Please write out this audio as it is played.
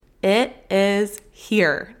It is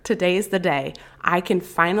here. Today's the day. I can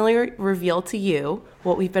finally reveal to you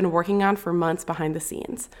what we've been working on for months behind the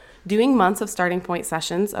scenes. Doing months of starting point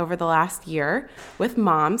sessions over the last year with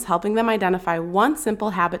moms, helping them identify one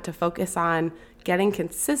simple habit to focus on getting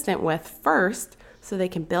consistent with first so they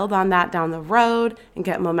can build on that down the road and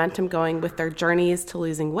get momentum going with their journeys to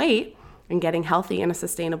losing weight and getting healthy in a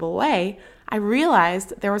sustainable way. I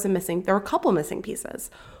realized there were a couple missing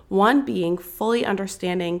pieces. One being fully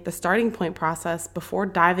understanding the starting point process before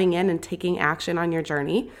diving in and taking action on your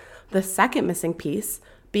journey. The second missing piece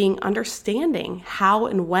being understanding how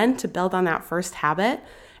and when to build on that first habit.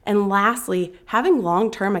 And lastly, having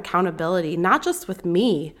long-term accountability, not just with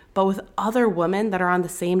me, but with other women that are on the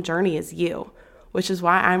same journey as you, which is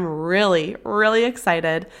why I'm really, really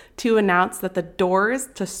excited to announce that the doors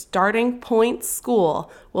to Starting Point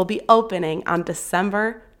School will be opening on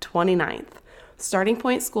December 29th. Starting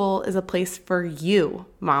Point School is a place for you,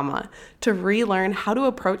 mama, to relearn how to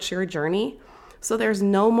approach your journey. So there's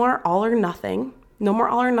no more all or nothing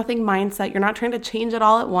mindset. You're not trying to change it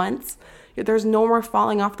all at once. There's no more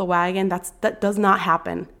falling off the wagon. That does not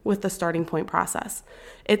happen with the Starting Point process.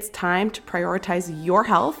 It's time to prioritize your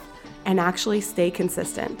health and actually stay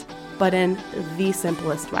consistent, but in the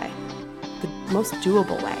simplest way, the most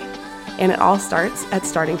doable way. And it all starts at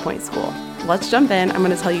Starting Point School. Let's jump in. I'm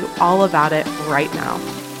going to tell you all about it right now.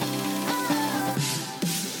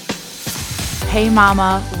 Hey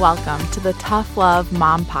mama, welcome to the Tough Love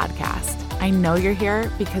Mom Podcast. I know you're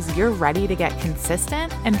here because you're ready to get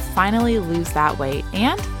consistent and finally lose that weight,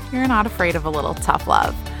 and you're not afraid of a little tough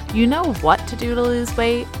love. You know what to do to lose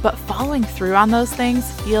weight, but following through on those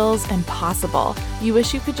things feels impossible. You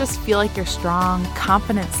wish you could just feel like your strong,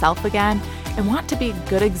 confident self again and want to be a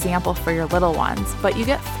good example for your little ones, but you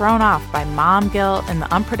get thrown off by mom guilt and the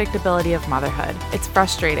unpredictability of motherhood. It's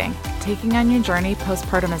frustrating. Taking on your journey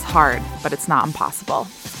postpartum is hard, but it's not impossible.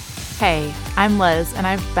 Hey, I'm Liz, and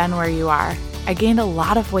I've been where you are. I gained a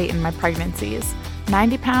lot of weight in my pregnancies,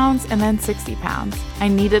 90 pounds and then 60 pounds. I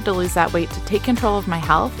needed to lose that weight to take control of my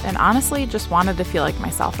health and honestly just wanted to feel like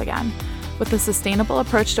myself again. With a sustainable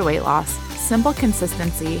approach to weight loss, simple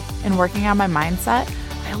consistency, and working on my mindset,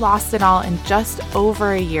 I lost it all in just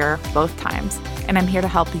over a year both times, and I'm here to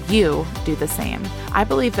help you do the same. I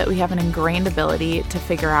believe that we have an ingrained ability to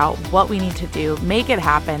figure out what we need to do, make it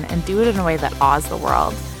happen, and do it in a way that awes the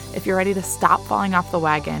world. If you're ready to stop falling off the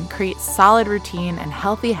wagon, create solid routine and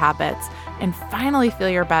healthy habits, and finally feel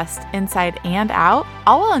your best inside and out,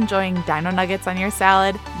 all while enjoying dino nuggets on your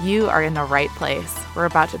salad, you are in the right place. We're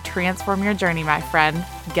about to transform your journey, my friend.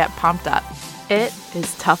 Get pumped up. It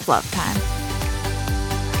is tough love time.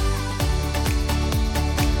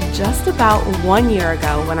 Just about 1 year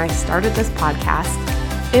ago when I started this podcast,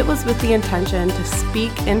 it was with the intention to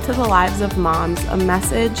speak into the lives of moms a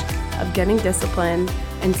message of getting disciplined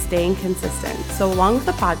and staying consistent. So along with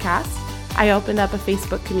the podcast, I opened up a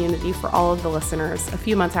Facebook community for all of the listeners a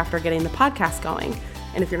few months after getting the podcast going.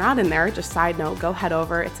 And if you're not in there, just side note, go head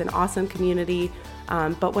over. It's an awesome community.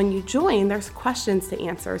 But when you join, there's questions to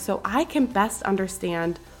answer. So I can best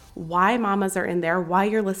understand why mamas are in there, why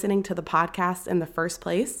you're listening to the podcast in the first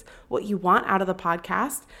place, what you want out of the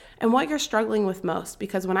podcast, and what you're struggling with most.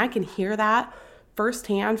 Because when I can hear that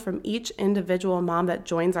firsthand from each individual mom that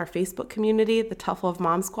joins our Facebook community, the Tough Love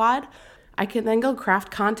Mom Squad, I can then go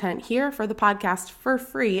craft content here for the podcast for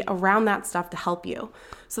free around that stuff to help you.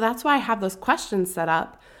 So that's why I have those questions set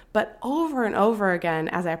up. But over and over again,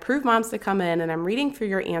 as I approve moms to come in and I'm reading through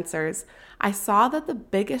your answers, I saw that the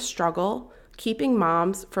biggest struggle keeping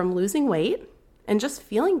moms from losing weight and just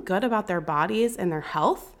feeling good about their bodies and their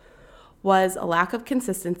health was a lack of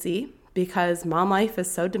consistency, because mom life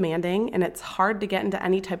is so demanding and it's hard to get into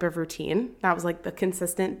any type of routine. That was like the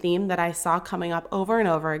consistent theme that I saw coming up over and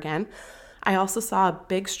over again. I also saw a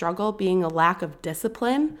big struggle being a lack of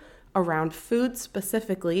discipline around food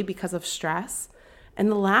specifically because of stress.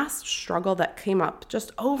 And the last struggle that came up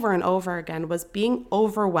just over and over again was being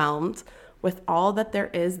overwhelmed with all that there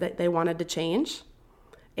is that they wanted to change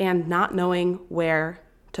and not knowing where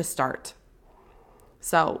to start.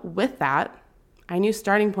 So with that, I knew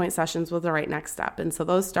Starting Point sessions was the right next step. And so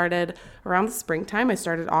those started around the springtime. I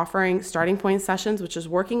started offering Starting Point sessions, which is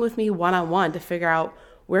working with me one-on-one to figure out,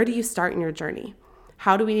 where do you start in your journey?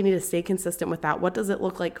 How do we need to stay consistent with that? What does it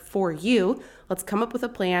look like for you? Let's come up with a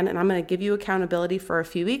plan, and I'm going to give you accountability for a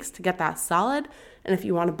few weeks to get that solid. And if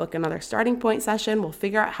you want to book another Starting Point session, we'll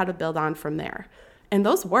figure out how to build on from there. And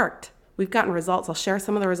those worked. We've gotten results. I'll share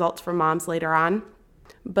some of the results for moms later on.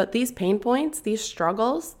 But these pain points, these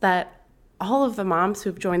struggles that all of the moms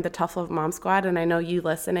who've joined the Tough Love Mom Squad, and I know you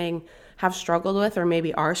listening have struggled with or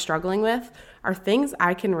maybe are struggling with, are things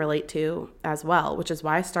I can relate to as well, which is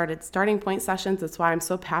why I started Starting Point sessions. It's why I'm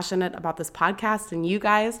so passionate about this podcast and you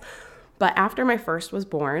guys. But after my first was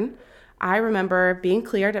born, I remember being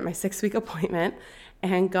cleared at my 6-week appointment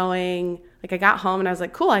and going, I got home and I was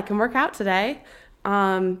like, cool, I can work out today.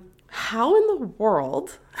 How in the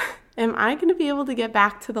world am I going to be able to get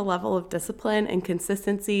back to the level of discipline and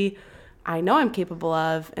consistency I know I'm capable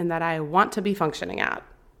of and that I want to be functioning at?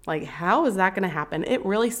 How is that going to happen? It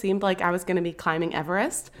really seemed like I was going to be climbing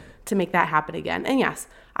Everest to make that happen again. And yes,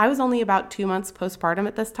 I was only about 2 months postpartum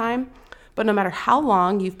at this time, but no matter how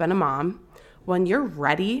long you've been a mom, when you're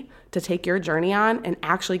ready to take your journey on and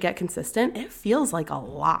actually get consistent, it feels like a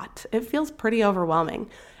lot. It feels pretty overwhelming.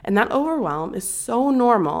 And that overwhelm is so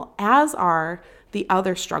normal, as are the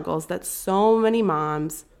other struggles that so many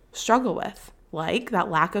moms struggle with, like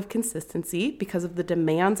that lack of consistency because of the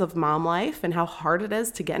demands of mom life and how hard it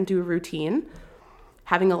is to get into a routine,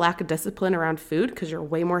 having a lack of discipline around food because you're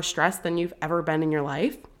way more stressed than you've ever been in your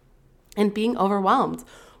life, and being overwhelmed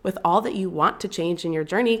with all that you want to change in your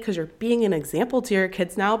journey because you're being an example to your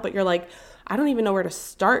kids now, but you're like, I don't even know where to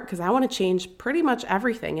start because I want to change pretty much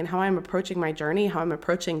everything in how I'm approaching my journey, how I'm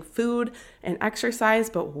approaching food and exercise,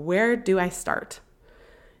 but where do I start?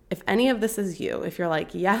 If any of this is you, if you're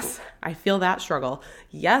like, yes, I feel that struggle.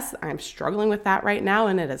 Yes, I'm struggling with that right now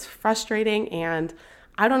and it is frustrating and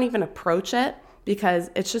I don't even approach it because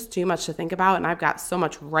it's just too much to think about and I've got so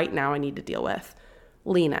much right now I need to deal with.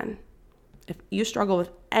 Lean in. If you struggle with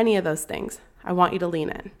any of those things, I want you to lean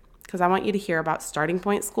in because I want you to hear about Starting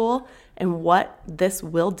Point School and what this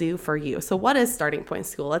will do for you. So what is Starting Point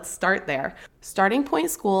School? Let's start there. Starting Point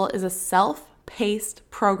School is a self-paced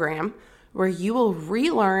program where you will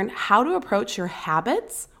relearn how to approach your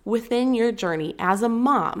habits within your journey as a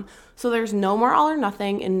mom. So there's no more all or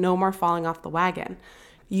nothing and no more falling off the wagon.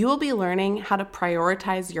 You will be learning how to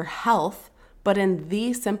prioritize your health, but in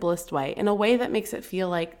the simplest way, in a way that makes it feel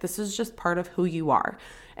like this is just part of who you are.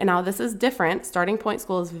 And now this is different. Starting Point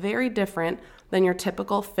School is very different than your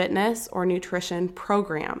typical fitness or nutrition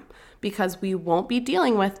program because we won't be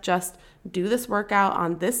dealing with just do this workout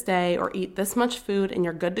on this day or eat this much food and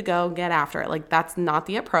you're good to go, get after it. That's not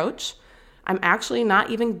the approach. I'm actually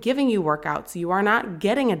not even giving you workouts. You are not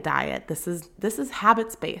getting a diet. This is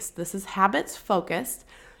habits-based. This is habits-focused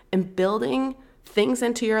and building things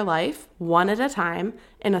into your life one at a time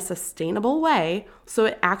in a sustainable way so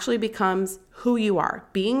it actually becomes who you are,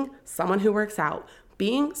 being someone who works out,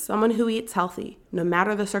 being someone who eats healthy, no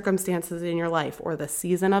matter the circumstances in your life or the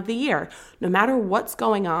season of the year, no matter what's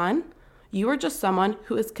going on, you are just someone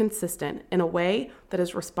who is consistent in a way that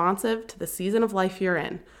is responsive to the season of life you're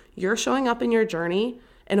in. You're showing up in your journey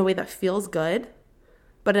in a way that feels good,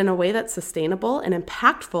 but in a way that's sustainable and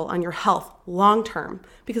impactful on your health long term.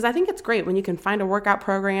 Because I think it's great when you can find a workout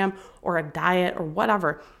program or a diet or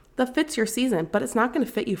whatever that fits your season, but it's not going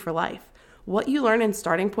to fit you for life. What you learn in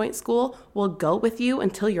Starting Point School will go with you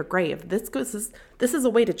until your grave. This is a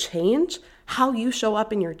way to change how you show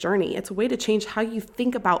up in your journey. It's a way to change how you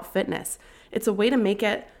think about fitness. It's a way to make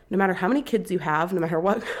it, no matter how many kids you have, no matter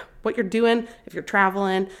what you're doing, if you're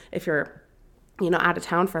traveling, if you're out of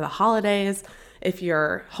town for the holidays, if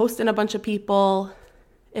you're hosting a bunch of people,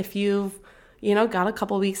 if you've got a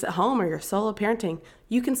couple weeks at home or you're solo parenting,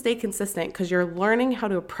 you can stay consistent because you're learning how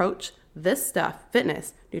to approach this stuff,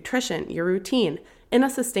 fitness, nutrition, your routine, in a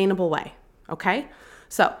sustainable way, okay?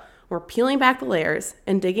 So we're peeling back the layers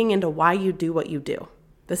and digging into why you do what you do.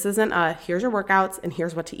 This isn't here's your workouts and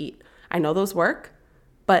here's what to eat. I know those work,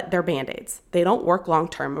 but they're Band-Aids. They don't work long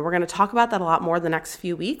term. And we're going to talk about that a lot more the next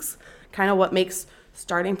few weeks, kind of what makes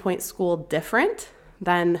Starting Point School different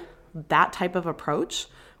than that type of approach,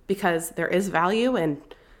 because there is value in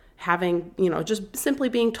having, just simply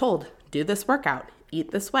being told, do this workout,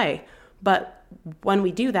 eat this way. But when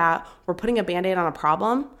we do that, we're putting a Band-Aid on a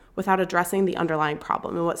problem without addressing the underlying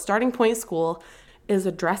problem. And what Starting Point School is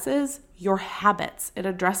addresses your habits. It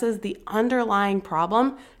addresses the underlying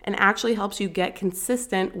problem and actually helps you get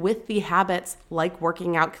consistent with the habits, like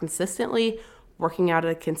working out consistently, working out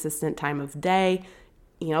at a consistent time of day,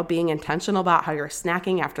 being intentional about how you're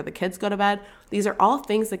snacking after the kids go to bed. These are all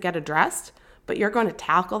things that get addressed, but you're going to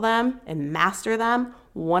tackle them and master them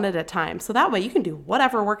one at a time. So that way you can do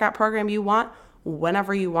whatever workout program you want,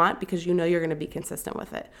 whenever you want, because you're going to be consistent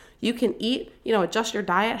with it. You can eat, adjust your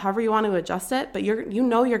diet however you want to adjust it, but you're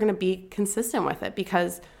going to be consistent with it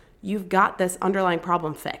because you've got this underlying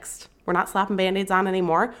problem fixed. We're not slapping Band-Aids on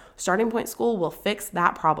anymore. Starting Point School will fix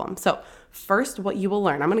that problem. So first, what you will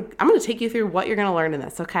learn, I'm going to take you through what you're going to learn in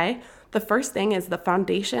this, okay? The first thing is the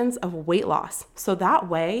foundations of weight loss. So that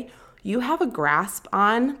way you have a grasp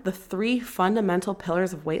on the 3 fundamental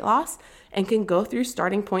pillars of weight loss and can go through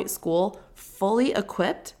Starting Point School fully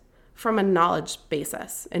equipped from a knowledge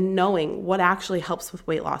basis and knowing what actually helps with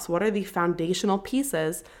weight loss. What are the foundational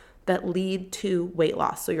pieces that lead to weight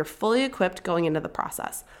loss? So you're fully equipped going into the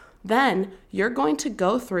process. Then you're going to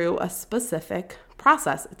go through a specific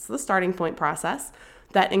process. It's the starting point process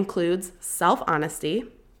that includes self-honesty,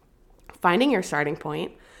 finding your starting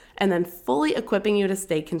point, and then fully equipping you to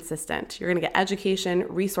stay consistent. You're going to get education,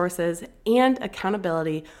 resources, and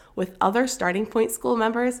accountability with other Starting Point School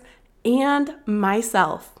members and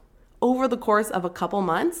myself over the course of a couple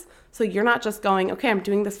months. So you're not just going, okay, I'm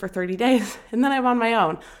doing this for 30 days and then I'm on my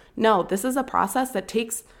own. No, this is a process that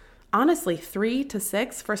takes honestly 3 to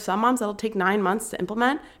 6. For some moms, it'll take 9 months to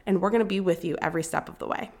implement, and we're going to be with you every step of the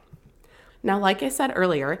way. Now, like I said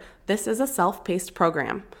earlier, this is a self-paced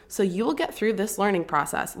program. So you will get through this learning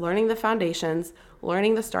process, learning the foundations,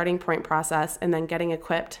 learning the starting point process, and then getting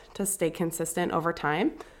equipped to stay consistent over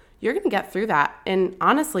time. You're going to get through that in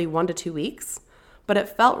honestly 1 to 2 weeks. But it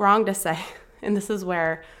felt wrong to say, and this is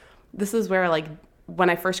where like when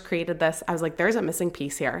I first created this, I was like, there's a missing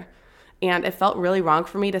piece here. And it felt really wrong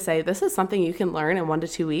for me to say, this is something you can learn in 1 to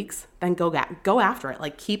 2 weeks, then go after it.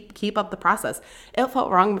 Like keep up the process. It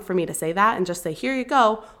felt wrong for me to say that and just say, here you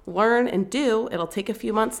go, learn and do. It'll take a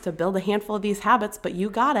few months to build a handful of these habits, but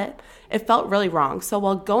you got it. It felt really wrong. So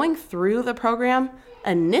while going through the program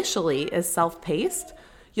initially is self-paced,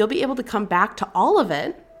 you'll be able to come back to all of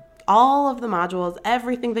it, all of the modules,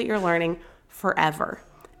 everything that you're learning forever,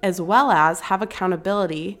 as well as have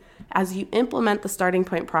accountability as you implement the starting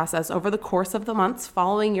point process over the course of the months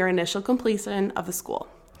following your initial completion of the school.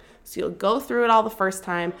 So you'll go through it all the first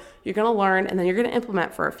time, you're going to learn, and then you're going to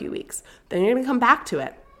implement for a few weeks. Then you're going to come back to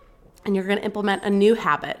it, and you're going to implement a new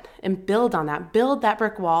habit and build on that. Build that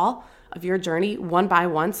brick wall of your journey one by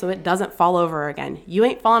one so it doesn't fall over again. You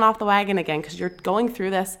ain't falling off the wagon again because you're going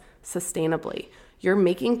through this sustainably. You're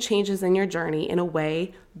making changes in your journey in a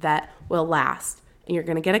way that will last. And you're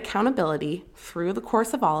going to get accountability through the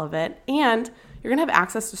course of all of it. And you're going to have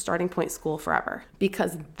access to Starting Point School forever,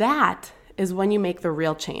 because that is when you make the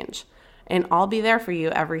real change. And I'll be there for you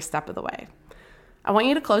every step of the way. I want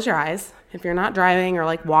you to close your eyes. If you're not driving or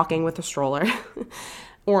like walking with a stroller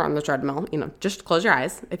or on the treadmill, just close your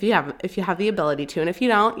eyes if you have the ability to. And if you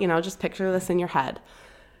don't, just picture this in your head.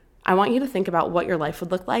 I want you to think about what your life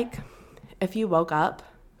would look like if you woke up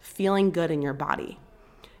feeling good in your body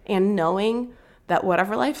and knowing that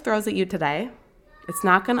whatever life throws at you today, it's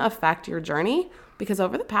not going to affect your journey, because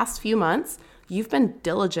over the past few months, you've been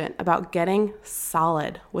diligent about getting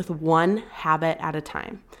solid with one habit at a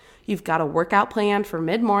time. You've got a workout plan for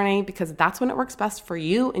mid-morning because that's when it works best for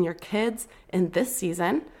you and your kids in this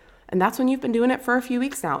season. And that's when you've been doing it for a few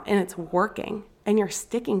weeks now, and it's working and you're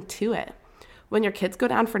sticking to it. When your kids go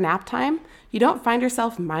down for nap time, you don't find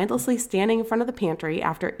yourself mindlessly standing in front of the pantry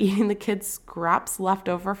after eating the kids' scraps left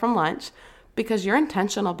over from lunch, because you're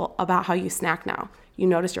intentional about how you snack now. You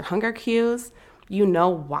notice your hunger cues, you know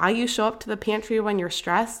why you show up to the pantry when you're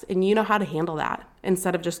stressed, and you know how to handle that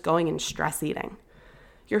instead of just going and stress eating.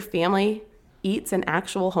 Your family eats an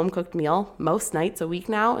actual home-cooked meal most nights a week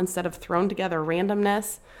now instead of thrown together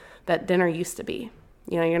randomness that dinner used to be.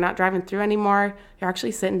 You're not driving through anymore. You're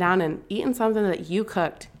actually sitting down and eating something that you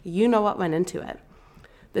cooked. You know what went into it.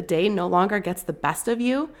 The day no longer gets the best of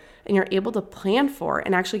you, and you're able to plan for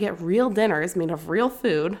and actually get real dinners made of real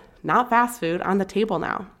food, not fast food, on the table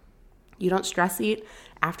now. You don't stress eat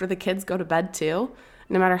after the kids go to bed too,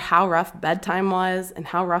 no matter how rough bedtime was and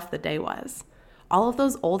how rough the day was. All of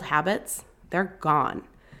those old habits, they're gone,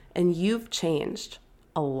 and you've changed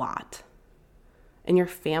a lot. And your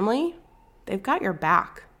family, they've got your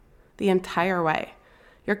back the entire way.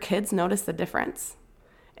 Your kids notice the difference.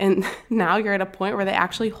 And now you're at a point where they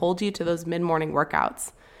actually hold you to those mid-morning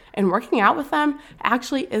workouts. And working out with them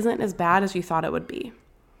actually isn't as bad as you thought it would be.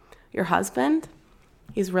 Your husband,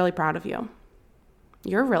 he's really proud of you.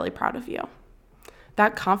 You're really proud of you.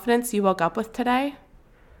 That confidence you woke up with today,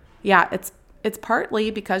 yeah, it's partly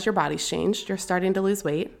because your body's changed. You're starting to lose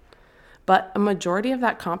weight. But a majority of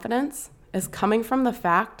that confidence is coming from the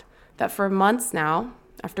fact that for months now,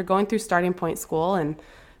 after going through Starting Point School and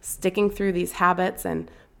sticking through these habits and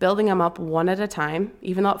building them up one at a time,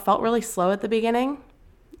 even though it felt really slow at the beginning,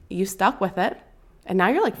 you stuck with it. And now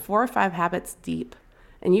you're like 4 or 5 habits deep,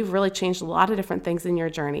 and you've really changed a lot of different things in your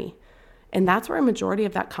journey. And that's where a majority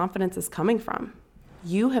of that confidence is coming from.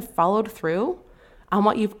 You have followed through on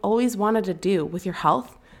what you've always wanted to do with your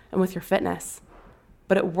health and with your fitness.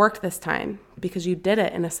 But it worked this time because you did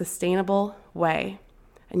it in a sustainable way.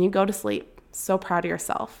 And you go to sleep so proud of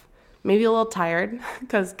yourself maybe a little tired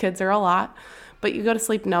because kids are a lot, but you go to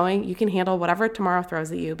sleep knowing you can handle whatever tomorrow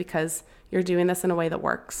throws at you because you're doing this in a way that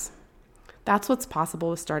works. That's what's possible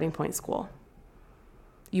with Starting Point School.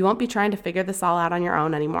 You won't be trying to figure this all out on your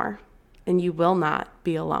own anymore, and you will not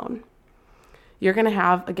be alone. You're going to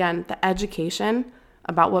have, again, the education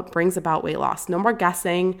about what brings about weight loss. No more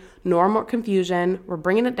guessing, no more confusion. We're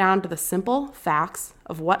bringing it down to the simple facts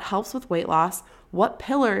of what helps with weight loss, what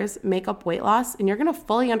pillars make up weight loss, and you're going to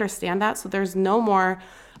fully understand that so there's no more,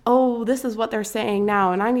 oh, this is what they're saying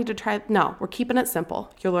now and I need to try. No, we're keeping it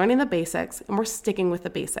simple. You're learning the basics and we're sticking with the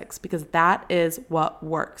basics because that is what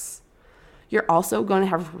works. You're also going to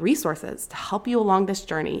have resources to help you along this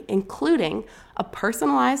journey, including a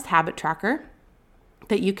personalized habit tracker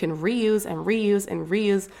that you can reuse and reuse and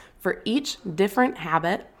reuse for each different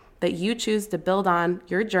habit that you choose to build on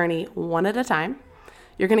your journey one at a time.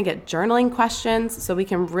 You're going to get journaling questions so we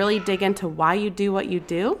can really dig into why you do what you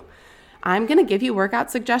do. I'm going to give you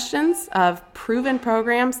workout suggestions of proven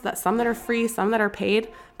programs, that some that are free, some that are paid,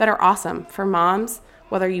 that are awesome for moms,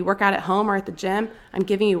 whether you work out at home or at the gym. I'm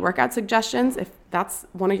giving you workout suggestions. If that's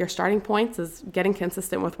one of your starting points is getting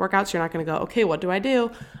consistent with workouts, you're not going to go, okay, what do I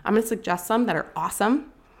do? I'm going to suggest some that are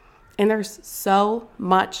awesome. And there's so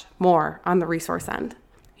much more on the resource end.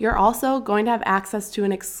 You're also going to have access to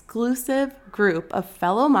an exclusive group of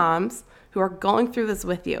fellow moms who are going through this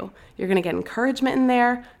with you. You're going to get encouragement in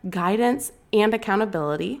there, guidance, and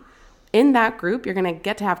accountability. In that group, you're going to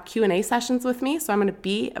get to have Q&A sessions with me. So I'm going to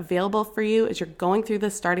be available for you as you're going through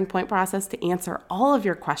this Starting Point process to answer all of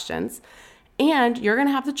your questions. And you're going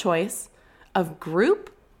to have the choice of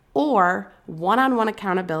group or one-on-one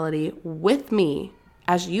accountability with me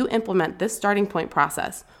as you implement this Starting Point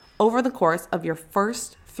process over the course of your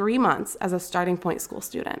first 3 months as a Starting Point School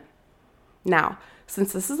student. Now,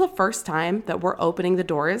 since this is the first time that we're opening the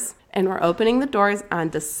doors, and we're opening the doors on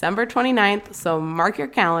December 29th, so mark your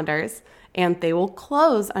calendars, and they will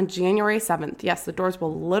close on January 7th. Yes, the doors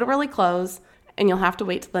will literally close, and you'll have to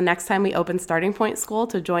wait till the next time we open Starting Point School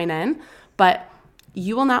to join in, but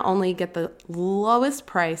you will not only get the lowest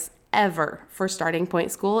price ever for Starting Point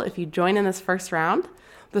School if you join in this first round,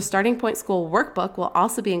 the Starting Point School workbook will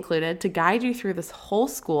also be included to guide you through this whole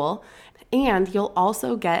school. And you'll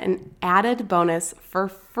also get an added bonus for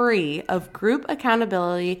free of group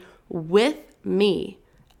accountability with me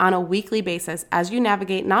on a weekly basis as you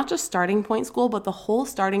navigate not just Starting Point School, but the whole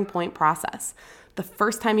Starting Point process. The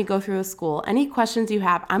first time you go through a school, any questions you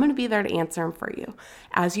have, I'm going to be there to answer them for you.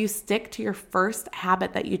 As you stick to your first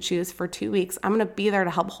habit that you choose for 2 weeks, I'm going to be there to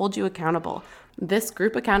help hold you accountable. This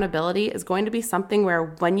group accountability is going to be something where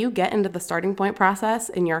when you get into the Starting Point process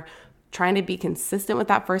and you're trying to be consistent with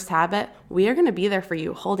that first habit, we are going to be there for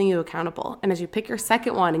you, holding you accountable. And as you pick your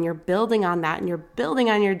second one and you're building on that and you're building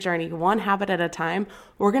on your journey one habit at a time,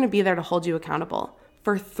 we're going to be there to hold you accountable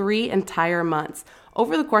for 3 entire months.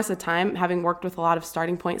 Over the course of time, having worked with a lot of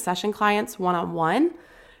Starting Point session clients one-on-one,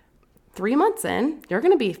 3 months in, you're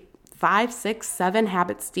going to be 5, 6, 7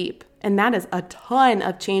 habits deep. And that is a ton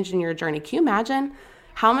of change in your journey. Can you imagine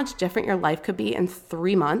how much different your life could be in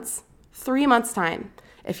 3 months? 3 months time.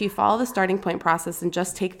 If you follow the Starting Point process and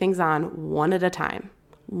just take things on one at a time,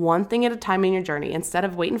 one thing at a time in your journey, instead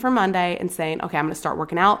of waiting for Monday and saying, okay, I'm going to start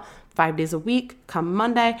working out 5 days a week. Come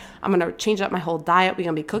Monday, I'm going to change up my whole diet. We're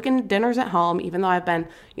going to be cooking dinners at home, even though I've been,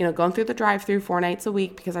 going through the drive-thru 4 nights a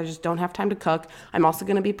week because I just don't have time to cook. I'm also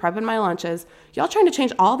going to be prepping my lunches. Y'all trying to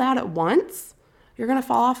change all that at once? You're going to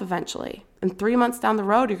fall off eventually. And 3 months down the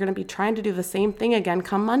road, you're going to be trying to do the same thing again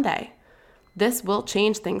come Monday. This will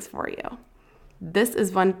change things for you. This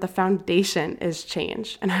is when the foundation is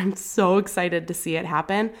changed, and I'm so excited to see it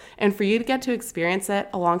happen and for you to get to experience it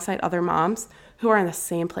alongside other moms who are in the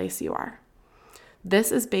same place you are.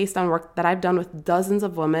 This is based on work that I've done with dozens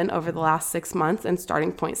of women over the last 6 months in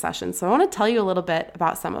Starting Point sessions, so I want to tell you a little bit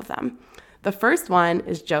about some of them. The first one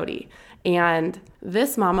is Jody, and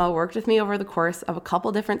this mama worked with me over the course of a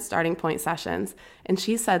couple different Starting Point sessions, and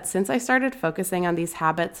she said since I started focusing on these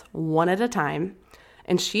habits one at a time,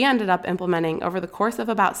 and she ended up implementing over the course of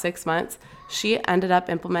about 6 months, she ended up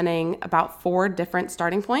implementing about 4 different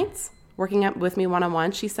starting points, working up with me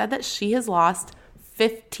one-on-one. She said that she has lost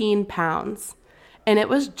 15 pounds. And it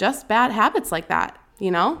was just bad habits like that,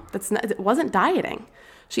 it wasn't dieting.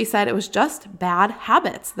 She said it was just bad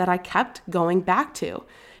habits that I kept going back to.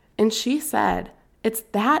 And she said, it's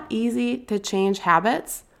that easy to change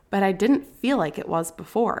habits, but I didn't feel like it was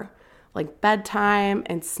before. Like bedtime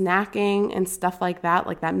and snacking and stuff like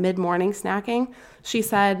that mid-morning snacking. She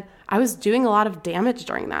said, I was doing a lot of damage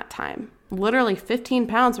during that time, literally 15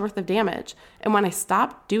 pounds worth of damage. And when I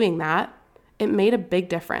stopped doing that, it made a big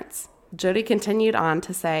difference. Jody continued on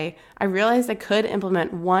to say, I realized I could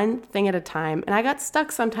implement one thing at a time, and I got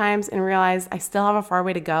stuck sometimes and realized I still have a far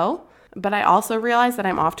way to go. But I also realized that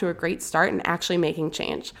I'm off to a great start in actually making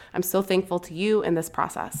change. I'm so thankful to you in this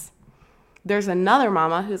process. There's another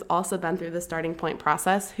mama who's also been through the starting point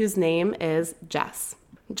process, whose name is Jess.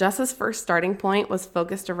 Jess's first starting point was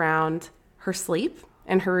focused around her sleep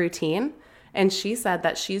and her routine. And she said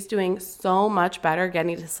that she's doing so much better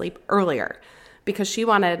getting to sleep earlier because she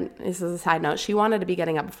wanted, this is a side note, she wanted to be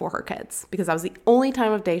getting up before her kids because that was the only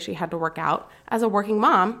time of day she had to work out as a working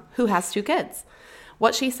mom who has 2 kids.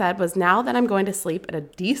 What she said was, now that I'm going to sleep at a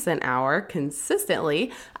decent hour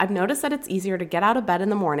consistently, I've noticed that it's easier to get out of bed in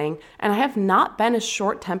the morning, and I have not been as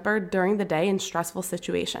short-tempered during the day in stressful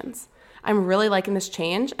situations. I'm really liking this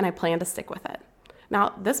change, and I plan to stick with it.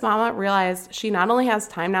 Now, this mama realized she not only has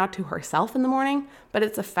time now to herself in the morning, but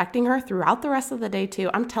it's affecting her throughout the rest of the day too.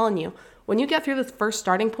 I'm telling you, when you get through this first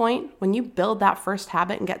starting point, when you build that first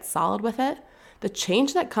habit and get solid with it, the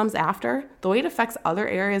change that comes after, the way it affects other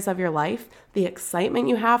areas of your life, the excitement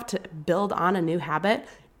you have to build on a new habit,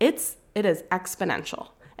 it is exponential.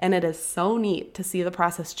 And it is so neat to see the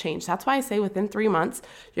process change. That's why I say within 3 months,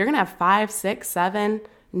 you're going to have 5, 6, 7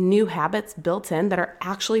 new habits built in that are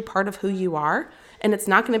actually part of who you are. And it's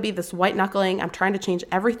not going to be this white knuckling, I'm trying to change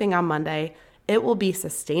everything on Monday. It will be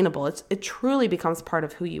sustainable. It truly becomes part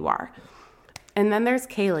of who you are. And then there's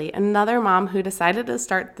Kaylee, another mom who decided to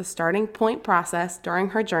start the starting point process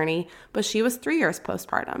during her journey, but she was 3 years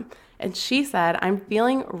postpartum. And she said, I'm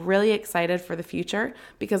feeling really excited for the future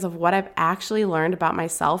because of what I've actually learned about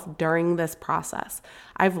myself during this process.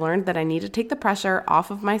 I've learned that I need to take the pressure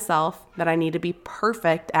off of myself, that I need to be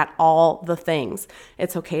perfect at all the things.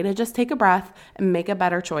 It's okay to just take a breath and make a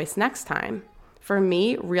better choice next time. For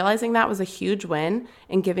me, realizing that was a huge win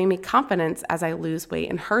and giving me confidence as I lose weight.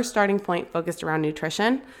 And her starting point focused around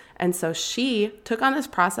nutrition. And so she took on this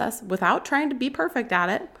process without trying to be perfect at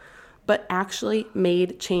it, but actually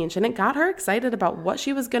made change. And it got her excited about what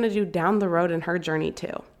she was going to do down the road in her journey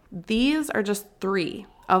too. These are just 3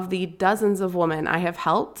 of the dozens of women I have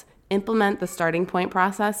helped implement the starting point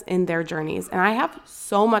process in their journeys. And I have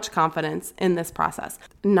so much confidence in this process,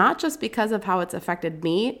 not just because of how it's affected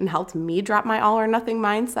me and helped me drop my all or nothing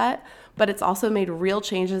mindset, but it's also made real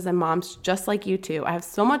changes in moms just like you too. I have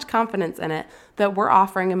so much confidence in it that we're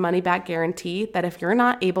offering a money back guarantee that if you're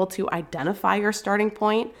not able to identify your starting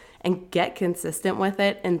point and get consistent with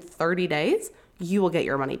it in 30 days, you will get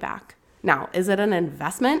your money back. Now, is it an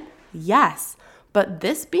investment? Yes. But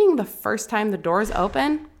this being the first time the doors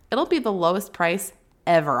open, it'll be the lowest price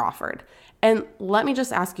ever offered. And let me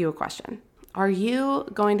just ask you a question. Are you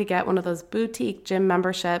going to get one of those boutique gym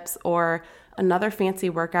memberships or another fancy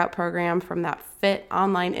workout program from that fit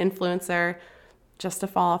online influencer just to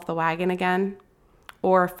fall off the wagon again?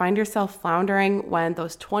 Or find yourself floundering when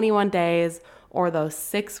those 21 days or those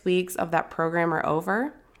 6 weeks of that program are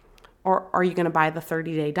over? Or are you going to buy the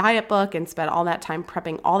 30-day diet book and spend all that time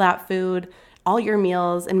prepping all that food, all your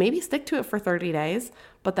meals, and maybe stick to it for 30 days,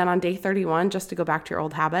 but then on day 31, just to go back to your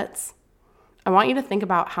old habits? I want you to think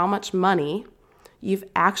about how much money you've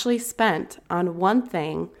actually spent on one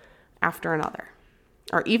thing after another.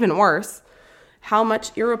 Or even worse, how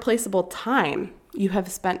much irreplaceable time you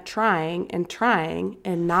have spent trying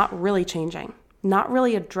and not really changing, not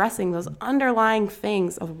really addressing those underlying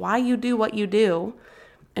things of why you do what you do,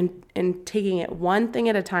 and taking it one thing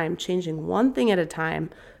at a time, changing one thing at a time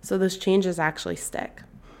so those changes actually stick.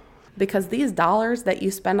 Because these dollars that you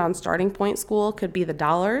spend on starting point school could be the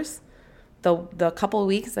dollars, the couple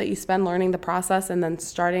weeks that you spend learning the process and then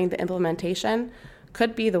starting the implementation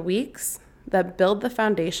could be the weeks that build the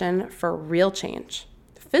foundation for real change,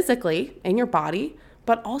 physically in your body,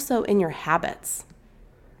 but also in your habits.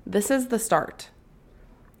 This is the start.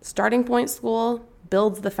 Starting point school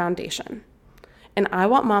builds the foundation. And I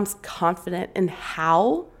want moms confident in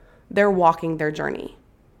how they're walking their journey.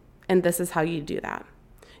 And this is how you do that.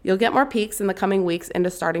 You'll get more peeks in the coming weeks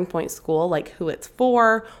into starting point school, like who it's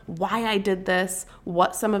for, why I did this,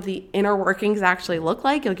 what some of the inner workings actually look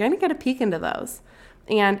like. You're going to get a peek into those.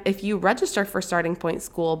 And if you register for starting point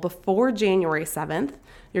school before January 7th,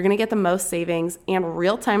 you're going to get the most savings and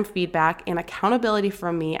real-time feedback and accountability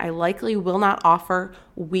from me. I likely will not offer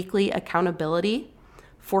weekly accountability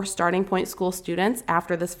for starting point school students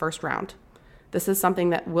after this first round. This is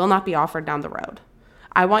something that will not be offered down the road.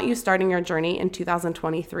 I want you starting your journey in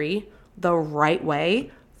 2023 the right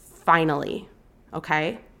way, finally,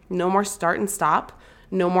 okay? No more start and stop,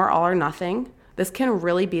 no more all or nothing. This can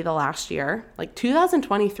really be the last year. Like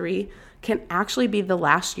 2023 can actually be the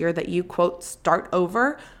last year that you, quote, start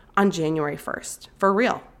over on January 1st, for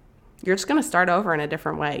real. You're just going to start over in a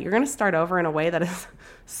different way. You're going to start over in a way that is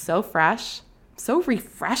so fresh, so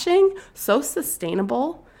refreshing, so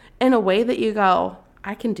sustainable, in a way that you go,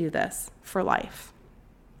 I can do this for life.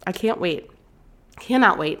 I cannot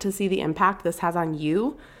wait to see the impact this has on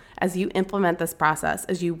you as you implement this process,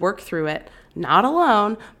 as you work through it, not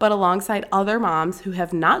alone, but alongside other moms who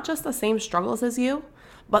have not just the same struggles as you,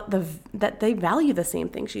 but that they value the same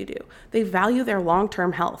things you do. They value their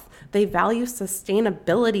long-term health. They value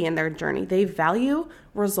sustainability in their journey. They value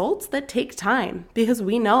results that take time, because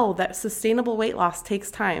we know that sustainable weight loss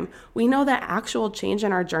takes time. We know that actual change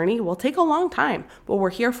in our journey will take a long time, but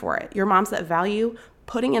we're here for it. You're moms that value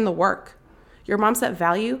putting in the work. You're moms that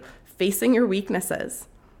value facing your weaknesses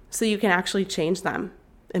so you can actually change them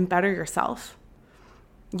and better yourself.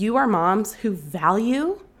 You are moms who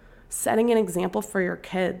value setting an example for your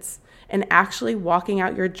kids and actually walking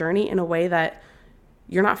out your journey in a way that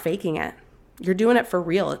you're not faking it. You're doing it for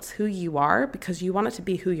real. It's who you are, because you want it to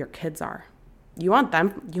be who your kids are. You want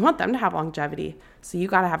them to have longevity, so you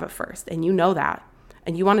got to have it first, and you know that,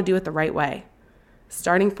 and you want to do it the right way.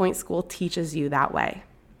 Starting Point School teaches you that way.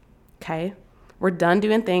 Okay? We're done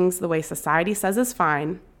doing things the way society says is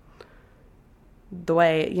fine. The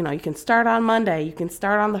way, you can start on Monday, you can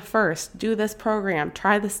start on the 1st, do this program,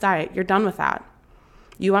 try this diet. You're done with that.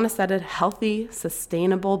 You want to set a healthy,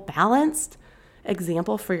 sustainable, balanced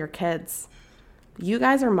example for your kids. You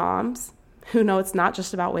guys are moms who know it's not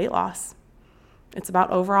just about weight loss. It's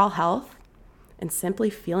about overall health and simply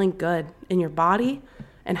feeling good in your body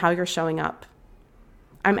and how you're showing up.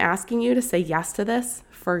 I'm asking you to say yes to this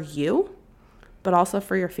for you, but also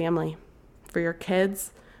for your family, for your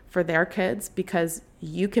kids, for their kids, because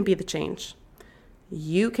you can be the change.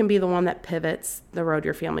 You can be the one that pivots the road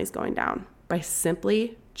your family's going down by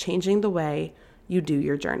simply changing the way you do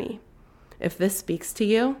your journey. If this speaks to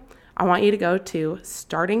you, I want you to go to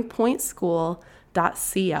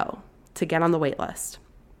startingpointschool.co to get on the wait list.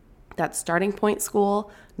 That's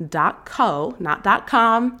startingpointschool.co, not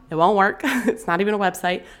 .com. It won't work. It's not even a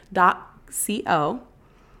website. .co,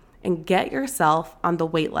 and get yourself on the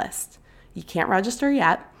wait list. You can't register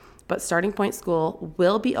yet, but Starting Point School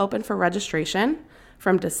will be open for registration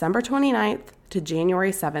from December 29th to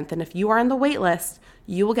January 7th. And if you are on the wait list,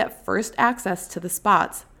 you will get first access to the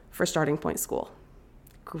spots for Starting Point School.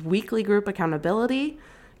 Weekly group accountability.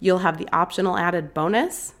 You'll have the optional added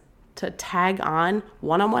bonus to tag on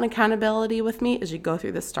one-on-one accountability with me as you go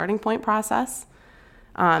through the Starting Point process.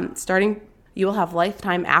 You will have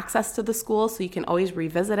lifetime access to the school, so you can always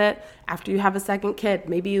revisit it after you have a second kid.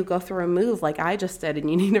 Maybe you go through a move like I just did and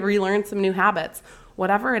you need to relearn some new habits.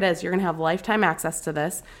 Whatever it is, you're going to have lifetime access to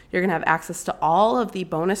this. You're going to have access to all of the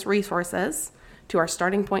bonus resources, to our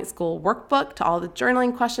Starting Point School workbook, to all the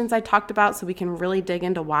journaling questions I talked about, so we can really dig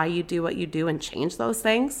into why you do what you do and change those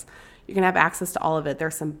things. You're going to have access to all of it.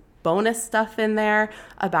 There's some bonus stuff in there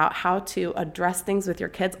about how to address things with your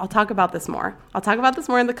kids. I'll talk about this more.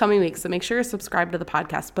 In the coming weeks, so make sure you're subscribed to the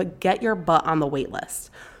podcast, but get your butt on the wait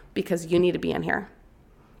list, because you need to be in here.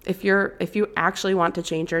 If you actually want to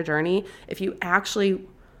change your journey, if you actually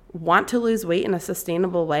want to lose weight in a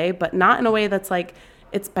sustainable way, but not in a way that's like,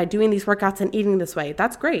 it's by doing these workouts and eating this way,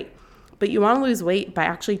 that's great. But you want to lose weight by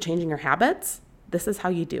actually changing your habits, this is how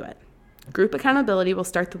you do it. Group accountability will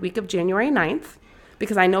start the week of January 9th.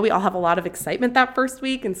 Because I know we all have a lot of excitement that first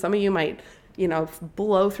week, and some of you might,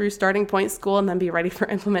 blow through Starting Point School and then be ready for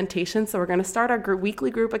implementation. So we're going to start our weekly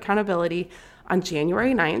group accountability on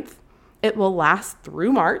January 9th. It will last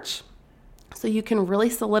through March, so you can really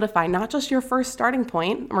solidify not just your first starting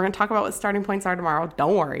point. We're going to talk about what starting points are tomorrow.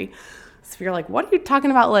 Don't worry. So if you're like, what are you talking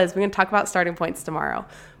about, Liz? We're going to talk about starting points tomorrow.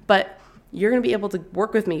 But you're going to be able to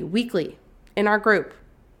work with me weekly in our group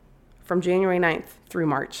from January 9th through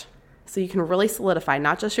March. So you can really solidify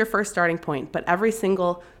not just your first starting point, but every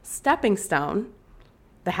single stepping stone,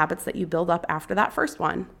 the habits that you build up after that first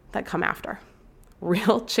one that come after.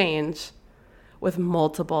 Real change with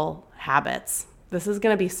multiple habits. This is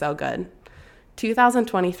going to be so good.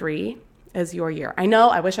 2023 is your year. I know,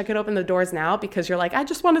 I wish I could open the doors now, because you're like, I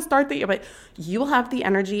just want to start the year, but you will have the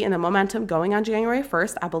energy and the momentum going on January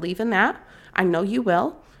 1st. I believe in that. I know you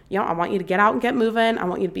will. I want you to get out and get moving. I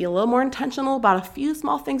want you to be a little more intentional about a few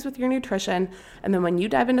small things with your nutrition. And then when you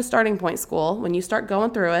dive into Starting Point School, when you start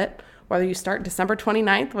going through it, whether you start December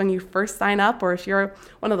 29th when you first sign up, or if you're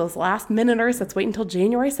one of those last minuters that's waiting until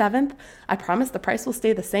January 7th, I promise the price will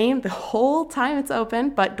stay the same the whole time it's open,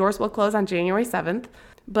 but doors will close on January 7th.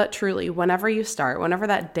 But truly, whenever you start, whenever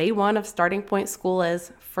that day one of Starting Point School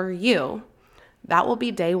is for you, that will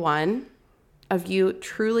be day one of you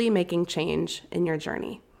truly making change in your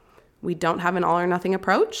journey. We don't have an all or nothing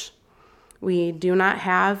approach. We do not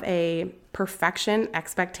have a perfection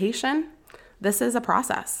expectation. This is a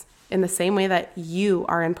process in the same way that you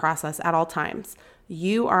are in process at all times.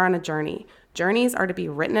 You are on a journey. Journeys are to be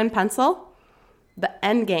written in pencil. The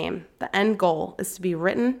end game, the end goal is to be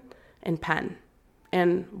written in pen.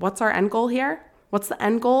 And what's our end goal here? What's the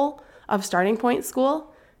end goal of Starting Point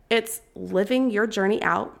School? It's living your journey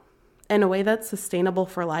out in a way that's sustainable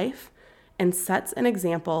for life and sets an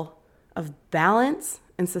example of balance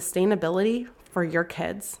and sustainability for your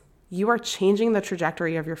kids. You are changing the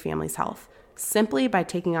trajectory of your family's health simply by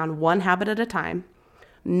taking on one habit at a time,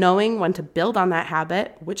 knowing when to build on that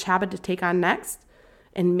habit, which habit to take on next,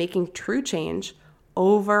 and making true change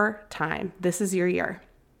over time. This is your year.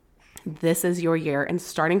 This is your year, and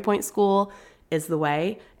Starting Point School is the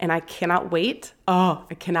way, and I cannot wait.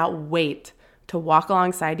 I cannot wait to walk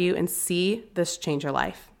alongside you and see this change your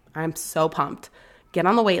life. I'm so pumped. Get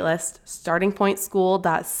on the wait list,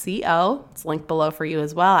 startingpointschool.co. It's linked below for you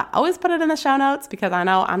as well. I always put it in the show notes because I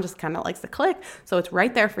know I'm just kind of likes to click. So it's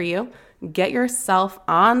right there for you. Get yourself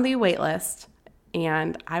on the wait list,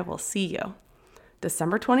 and I will see you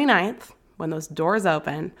December 29th when those doors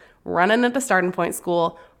open, running into Starting Point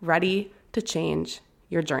School, ready to change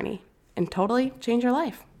your journey and totally change your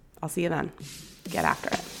life. I'll see you then. Get after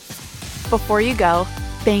it. Before you go,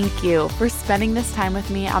 thank you for spending this time with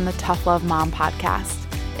me on the Tough Love Mom podcast.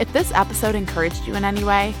 If this episode encouraged you in any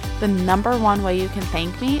way, the number one way you can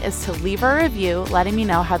thank me is to leave a review letting me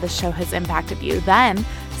know how the show has impacted you. Then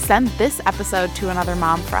send this episode to another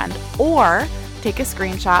mom friend or take a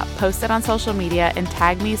screenshot, post it on social media, and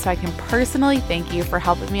tag me so I can personally thank you for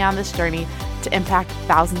helping me on this journey to impact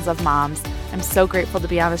thousands of moms. I'm so grateful to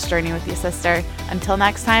be on this journey with you, sister. Until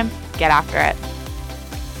next time, get after it.